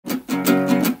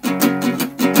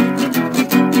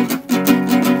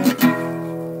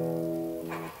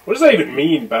does that even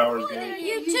mean, Bauer's game?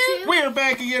 You too. We are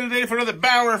back again today for another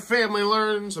Bauer Family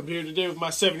Learns. I'm here today with my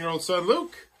 7-year-old son,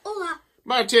 Luke. Hola.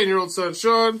 My 10-year-old son,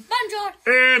 Sean. Bonjour.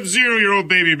 And 0-year-old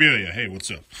baby Amelia. Hey,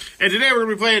 what's up? And today we're going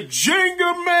to be playing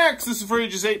Jenga Max. This is for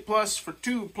ages 8+, for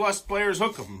 2+ players.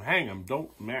 Hook 'em, hang 'em,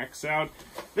 don't max out.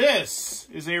 This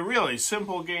is a really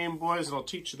simple game, boys, and I'll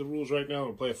teach you the rules right now and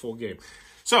we'll play a full game.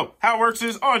 So, how it works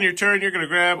is, on your turn, you're going to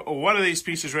grab one of these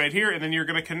pieces right here, and then you're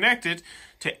going to connect it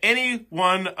to any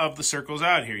one of the circles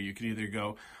out here. You can either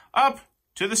go up,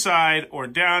 to the side, or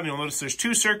down. You'll notice there's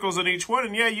 2 circles on each one,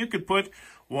 and yeah, you could put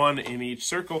 1 in each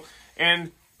circle.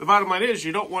 And the bottom line is,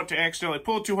 you don't want to accidentally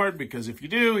pull too hard, because if you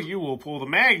do, you will pull the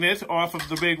magnet off of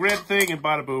the big red thing, and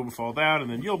bada boom, fall down,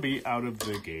 and then you'll be out of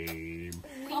the game.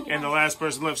 And the last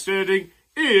person left standing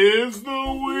is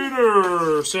the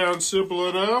winner. Sounds simple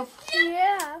enough?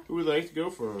 Yeah. Who would like to go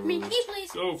first? Me,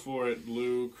 please. Go for it,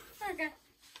 Luke. Okay.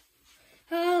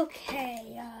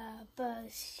 Okay,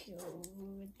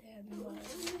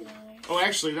 Oh,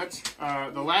 actually, that's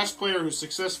the last player who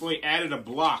successfully added a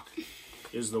block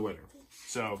is the winner.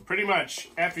 So, pretty much,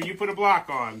 after you put a block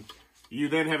on, you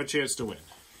then have a chance to win.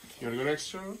 You want to go next,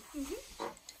 Sean? Mm-hmm.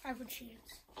 I have a chance.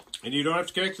 And you don't have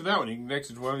to connect to that one. You can connect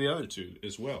to one of the other 2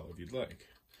 as well, if you'd like.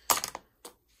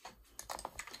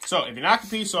 So, if you knock a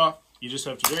piece off, you just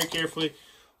have to very carefully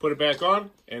put it back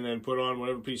on, and then put on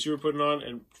whatever piece you were putting on,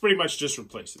 and pretty much just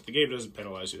replace it. The game doesn't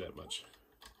penalize you that much.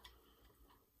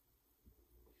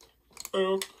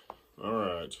 Oh, all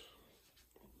right.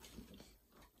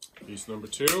 Piece number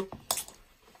 2.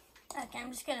 Okay,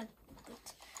 I'm just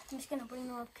gonna bring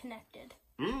them up connected.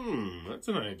 That's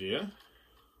an idea.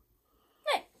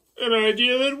 Hey. An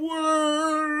idea that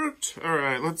worked. All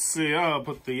right, let's see. I'll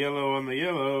put the yellow on the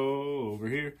yellow over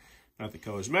here. Not that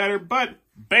colors matter, but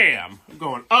bam! I'm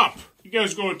going up. You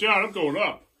guys are going down. I'm going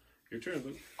up. Your turn,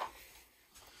 Luke.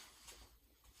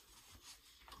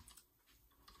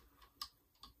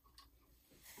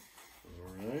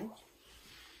 All right.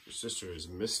 Your sister is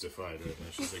mystified right now.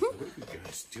 She's like, "What are you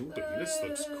guys doing? This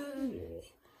looks cool.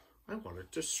 I want to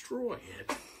destroy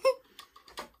it."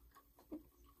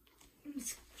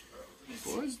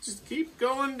 Boys, just keep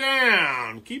going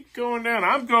down. Keep going down.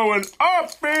 I'm going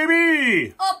up,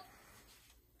 baby! Up.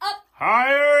 Up.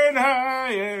 Higher and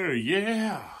higher,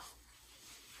 yeah.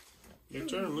 Your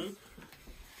turn, Luke.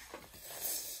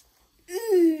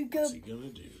 What's he gonna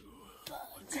do?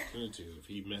 What's he gonna do? If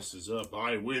he messes up,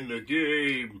 I win the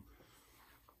game.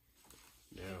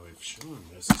 Now, if Sean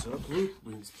messes up, Luke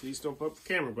wins. Please don't bump the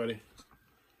camera, buddy.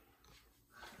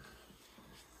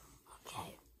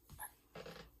 Okay.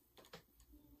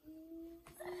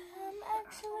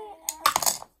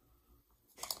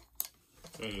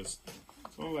 That is.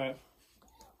 Don't laugh.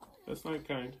 That's not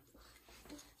kind.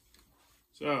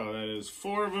 So, that is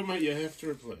 4 of them that you have to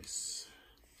replace.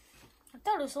 I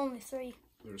thought it was only 3.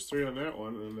 There's 3 on that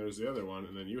one, and then there's the other one,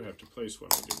 and then you have to place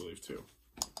one, I do believe, too.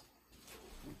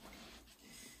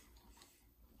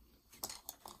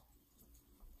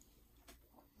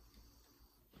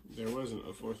 There wasn't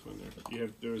a 4th one there.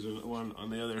 There was one on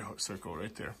the other circle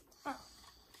right there. Oh.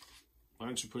 Why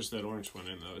don't you push that orange one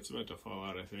in, though? It's about to fall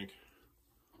out, I think.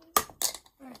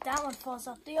 If that one falls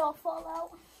out, they all fall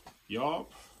out.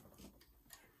 Yup.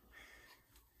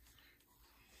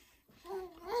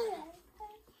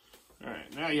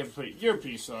 Alright, now you have to put your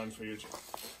piece on for your turn.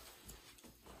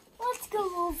 Let's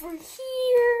go over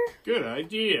here. Good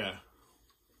idea.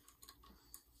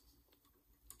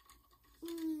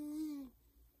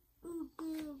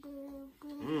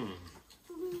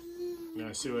 Now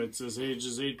I see what it says,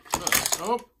 ages 8+.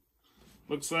 Oh,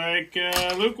 looks like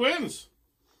Luke wins.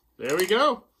 There we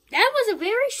go. That was a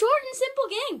very short and simple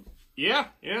game. Yeah,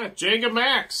 Jenga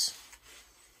Max.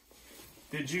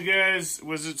 Did you guys,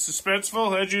 was it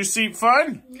suspenseful? Had you see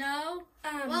fun? No.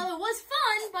 Well, it was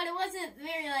fun, but it wasn't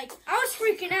very, like... I was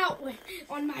freaking out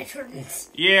on my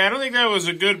turns. Yeah, I don't think that was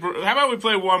a good... How about we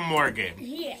play one more game?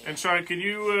 Yeah. And Sean, can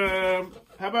you,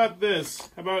 how about this?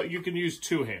 How about you can use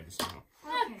 2 hands now?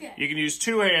 Okay. You can use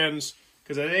 2 hands,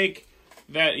 because I think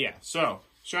that, yeah. So,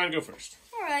 Sean, go first.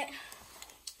 All right.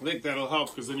 I think that'll help,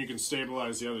 because then you can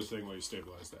stabilize the other thing while you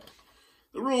stabilize that.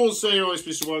 The rules say you always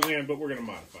piece of 1 hand, but we're going to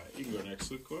modify it. You can go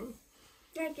next, Luke.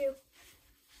 Thank you.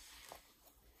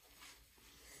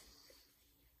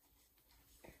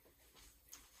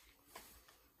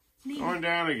 Going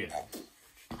down again.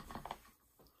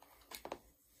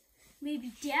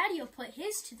 Maybe Daddy will put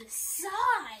his to the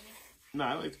side. No,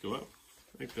 I like to go up.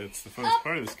 I think that's the funnest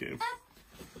part of this game.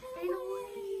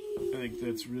 I think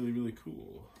that's really, really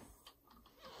cool.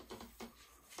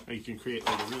 You can create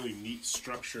like a really neat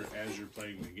structure as you're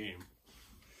playing the game.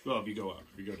 Well, if you go up.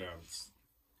 If you go down, it's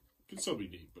Can still be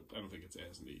neat, but I don't think it's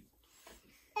as neat.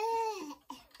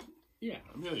 Yeah,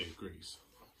 Amelia agrees.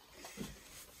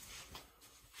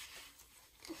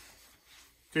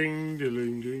 Ding, ding,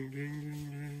 ding, ding,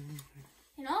 ding.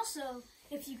 And also,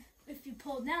 if you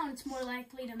pull down, it's more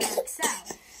likely to max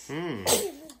out. I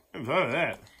haven't thought of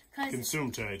that.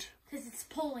 Consume tight. Because it's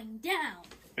pulling down.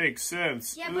 Makes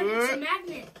sense. Yeah, but it's a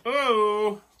magnet.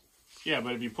 Oh! Yeah,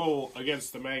 but if you pull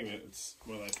against the magnet, it's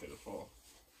more likely to fall.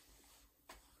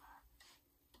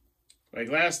 Like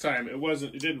last time, it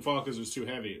didn't fall because it was too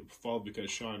heavy. It fell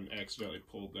because Sean accidentally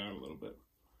pulled down a little bit.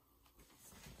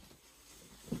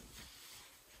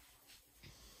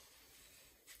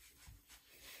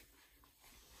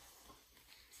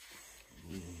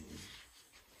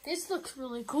 This looks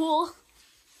really cool.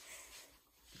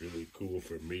 Really cool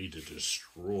for me to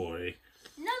destroy.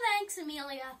 No thanks,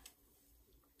 Amelia.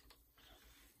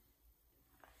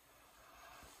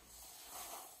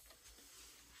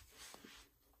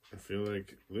 I feel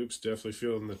like Luke's definitely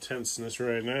feeling the tenseness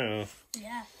right now.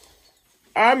 Yeah.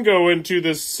 I'm going to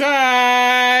the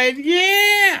side.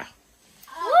 Yeah!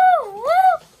 Woo! Woo!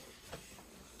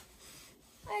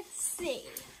 Let's see.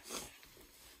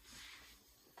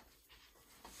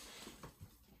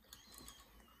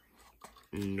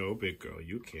 No, big girl,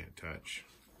 you can't touch.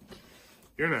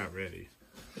 You're not ready.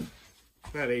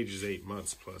 That age is 8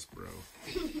 months plus, bro.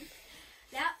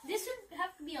 This would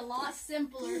have to be a lot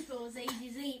simpler if it was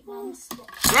ages 8 months.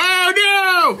 Oh,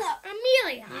 no!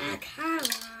 Amelia, come on.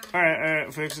 All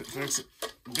right, fix it.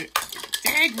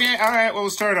 Dang it! All right, well,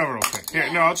 let's start over real quick.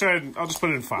 Here, no, I'll just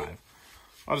put it in 5.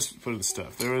 I'll just put in the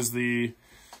stuff. There was the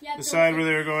side where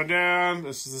they were going down.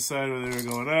 This is the side where they were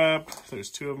going up. There's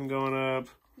 2 of them going up.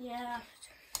 Yeah.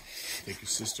 I think your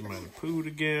sister might have pooed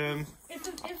again.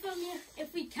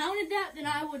 If we counted that, then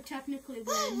I would technically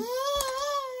win.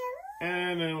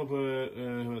 And then we'll put it,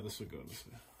 this would go this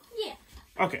way. Yeah.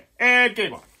 Okay, and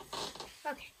game on.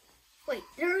 Okay. Wait,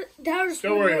 there's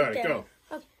Don't worry about it, there. go.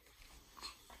 Okay.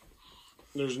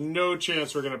 There's no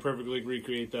chance we're going to perfectly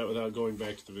recreate that without going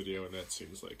back to the video, and that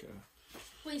seems like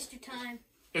a... Waste your time.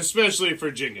 Especially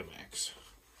for Jenga Max.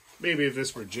 Maybe if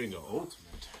this were Jenga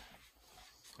Ultimate.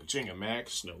 But Jenga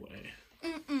Max, no way.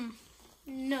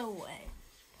 No way.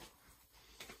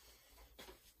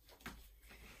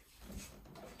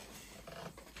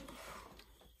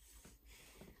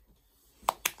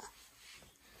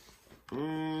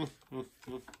 I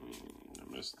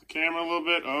missed the camera a little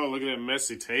bit. Oh, look at that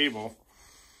messy table.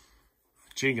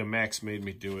 Jenga Max made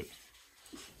me do it.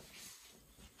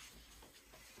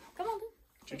 Come on,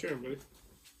 It's your turn, buddy.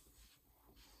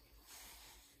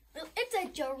 it's a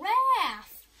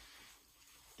giraffe.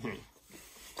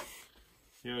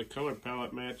 Yeah, the color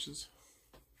palette matches.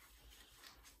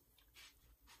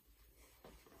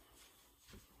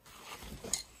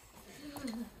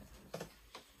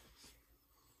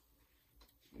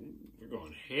 We're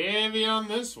going heavy on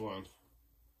this one.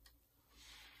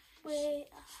 Wait.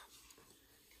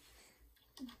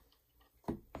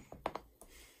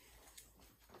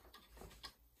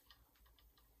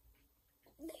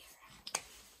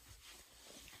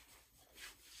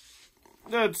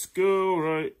 Let's go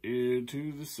right here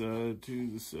to the side,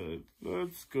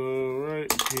 Let's go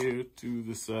right here to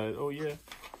the side. Oh, yeah.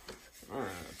 All right,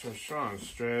 so Sean's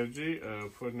strategy,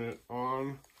 putting it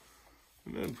on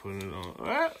and then putting it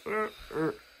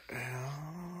on.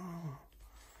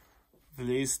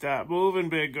 Please stop moving,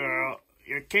 big girl.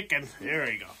 You're kicking.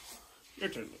 There you go. Your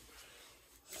turn, Luke.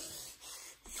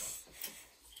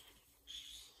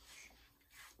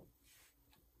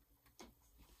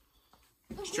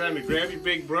 He's trying to grab your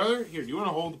big brother. Here, do you want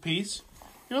to hold the piece?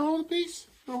 You want to hold the piece?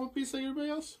 You want to hold the piece like everybody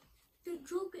else? Don't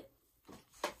drop it.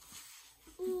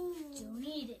 Don't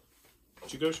need it.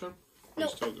 Did you go, Sean? No. You're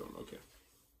still going. Okay.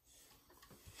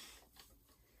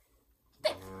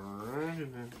 Alright,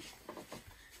 and then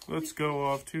let's go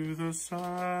off to the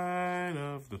side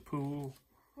of the pool.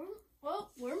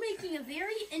 Well, we're making a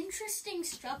very interesting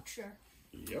structure.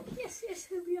 Yep. Yes,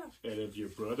 here we are. And if your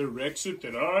brother wrecks it,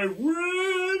 then I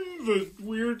win the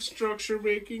weird structure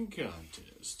making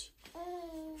contest.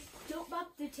 Don't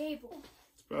bump the table.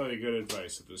 It's probably good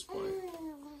advice at this point.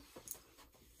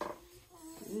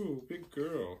 Ooh, big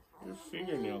girl. Your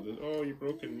fingernail. Oh, you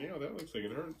broke a nail. That looks like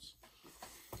it hurts.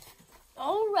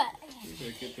 All right. You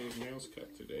gotta get those nails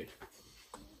cut today.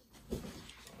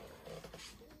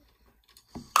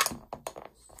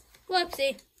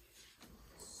 Whoopsie.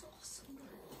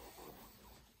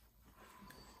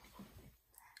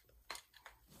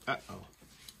 Uh-oh.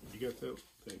 You got that?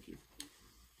 Thank you.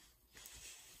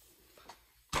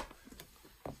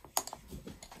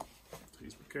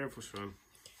 Please be careful, Sean.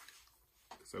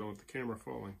 Because I don't want the camera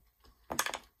falling.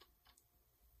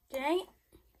 Okay.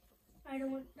 I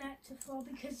don't want that to fall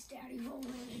because Daddy will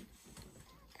win.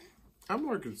 I'm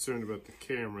more concerned about the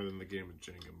camera than the game of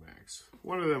Jenga Max.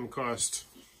 One of them cost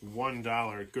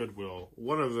 $1 at Goodwill.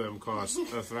 One of them cost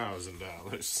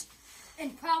 $1,000.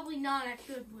 And probably not at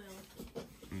Goodwill.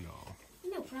 No.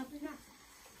 No, probably not.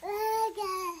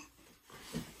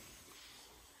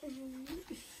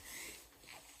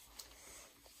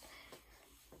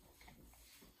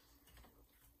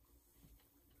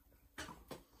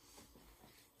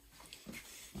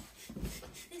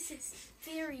 This is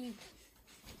very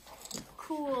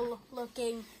cool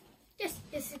looking. Yes,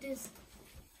 it is.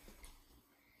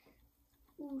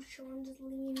 Ooh, Sean's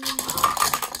leaning.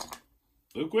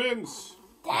 Luke wins.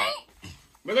 Dang.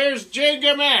 But there's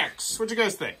Jenga Max. What you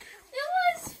guys think?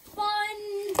 It was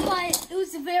fun, but it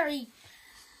was a very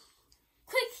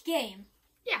quick game.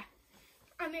 Yeah,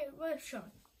 I mean, with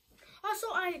Sean. Also,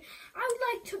 I would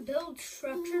like to build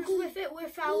structures with it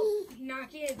without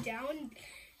knocking it down.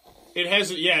 It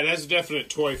has a definite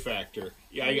toy factor.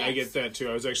 Yeah, I get that too.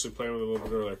 I was actually playing with it a little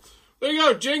bit earlier. There you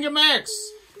go, Jenga Max.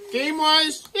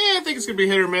 Game-wise, yeah, I think it's going to be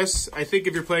hit or miss. I think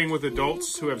if you're playing with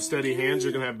adults who have steady hands,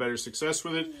 you're going to have better success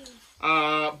with it.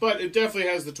 But it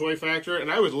definitely has the toy factor, and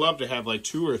I would love to have like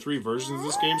 2 or 3 versions of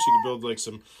this game so you could build like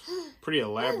some pretty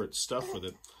elaborate stuff with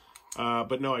it.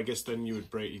 But no, I guess then you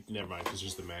would break... Never mind, because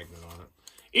there's the magnet on it.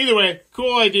 Either way,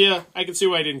 cool idea. I can see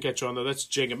why I didn't catch on, though. That's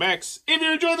Jenga Max. If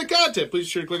you enjoyed the content, please be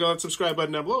sure to click on that subscribe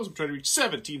button down below. I'm trying to reach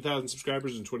 17,000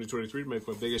 subscribers in 2023 to make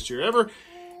my biggest year ever.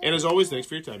 And as always, thanks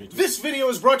for your time, YouTube. This video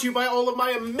is brought to you by all of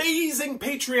my amazing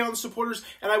Patreon supporters,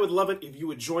 and I would love it if you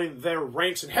would join their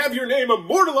ranks and have your name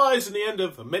immortalized in the end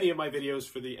of many of my videos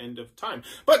for the end of time.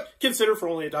 But consider for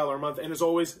only $1 a month, and as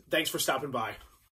always, thanks for stopping by.